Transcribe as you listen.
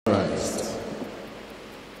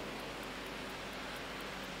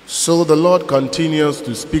So the Lord continues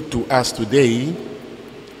to speak to us today,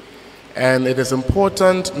 and it is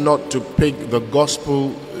important not to pick the gospel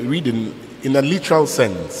reading in a literal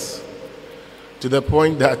sense, to the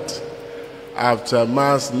point that after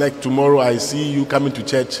Mass next tomorrow I see you coming to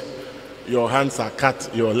church, your hands are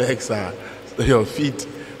cut, your legs are, your feet,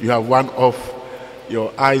 you have one off,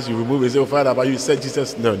 your eyes you remove. You say, "Oh, Father, but you said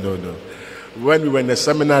Jesus." No. When we were in the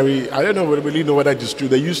seminary, I don't know, really know whether it's true.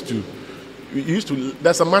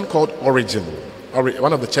 There's a man called Origen,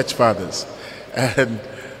 one of the church fathers. And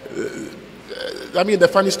the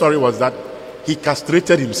funny story was that he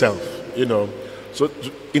castrated himself, so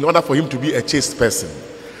in order for him to be a chaste person.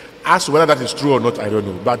 As to whether that is true or not, I don't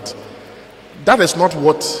know. But that is not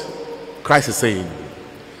what Christ is saying.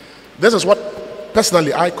 This is what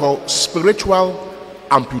personally I call spiritual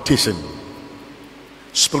amputation.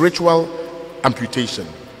 Spiritual amputation.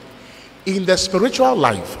 In the spiritual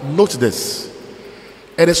life, note this: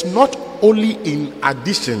 it is not only in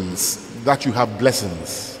additions that you have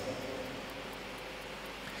blessings.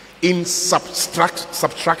 In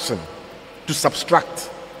subtraction, to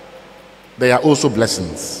subtract, there are also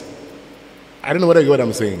blessings. I don't know whether you know what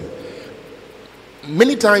I'm saying.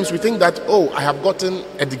 Many times we think that, I have gotten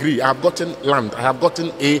a degree, I have gotten land, I have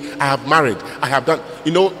gotten I have married, I have done,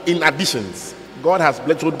 in additions. God has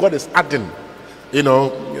blessed, so God is adding.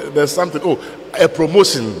 There's something, a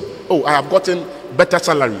promotion, I have gotten better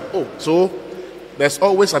salary. So there's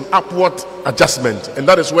always an upward adjustment, and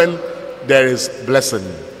that is when there is blessing.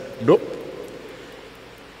 Nope.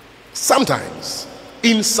 Sometimes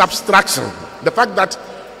in subtraction, the fact that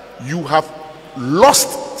you have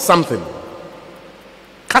lost something,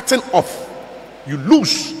 cutting off, you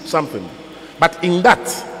lose something, but in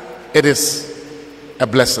that it is a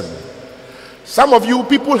blessing. Some of you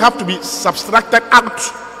people have to be subtracted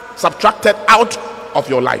out of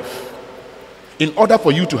your life in order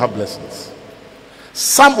for you to have blessings.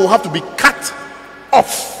 Some will have to be cut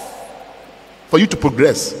off for you to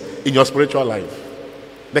progress in your spiritual life.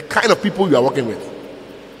 The kind of people you are working with,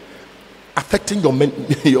 affecting your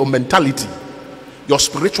mentality, your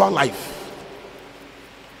spiritual life,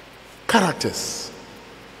 characters.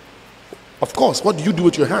 Of course, what do you do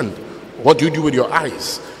with your hand? What do you do with your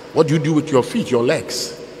eyes? What do you do with your feet, your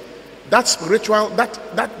legs? That spiritual,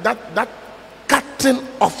 that cutting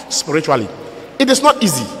off spiritually, it is not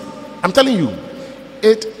easy. I'm telling you,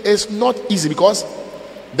 it is not easy, because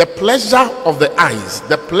the pleasure of the eyes,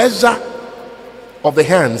 the pleasure of the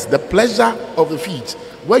hands, the pleasure of the feet,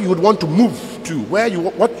 where you would want to move to, what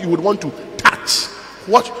you would want to touch,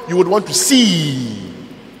 what you would want to see,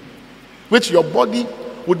 which your body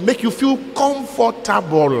would make you feel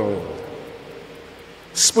comfortable.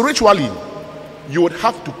 Spiritually, you would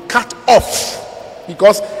have to cut off,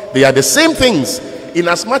 because they are the same things in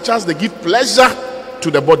as much as they give pleasure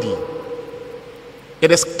to the body.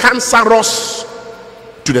 It is cancerous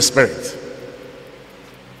to the spirit.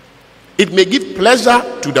 It may give pleasure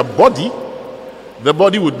to the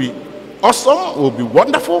body would be awesome, would be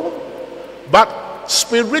wonderful, but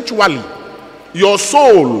spiritually your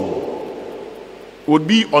soul would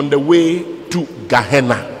be on the way to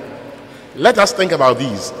Gehenna. Let us think about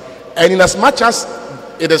these. And in as much as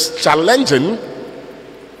it is challenging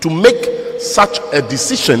to make such a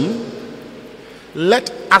decision, let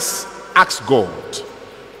us ask God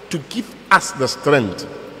to give us the strength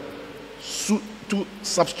to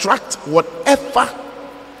subtract whatever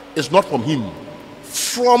is not from Him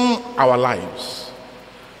from our lives,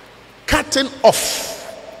 cutting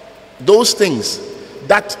off those things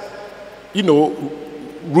that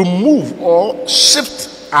remove or shift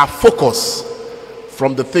our focus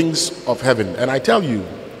from the things of heaven. And I tell you,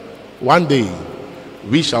 one day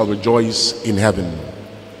we shall rejoice in heaven.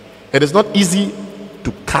 It is not easy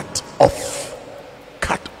to cut off.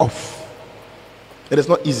 It is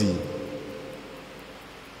not easy.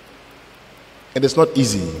 It is not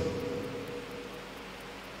easy.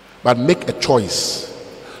 But make a choice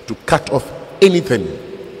to cut off anything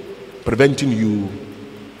preventing you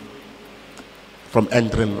from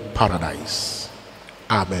entering paradise.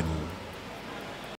 Amen.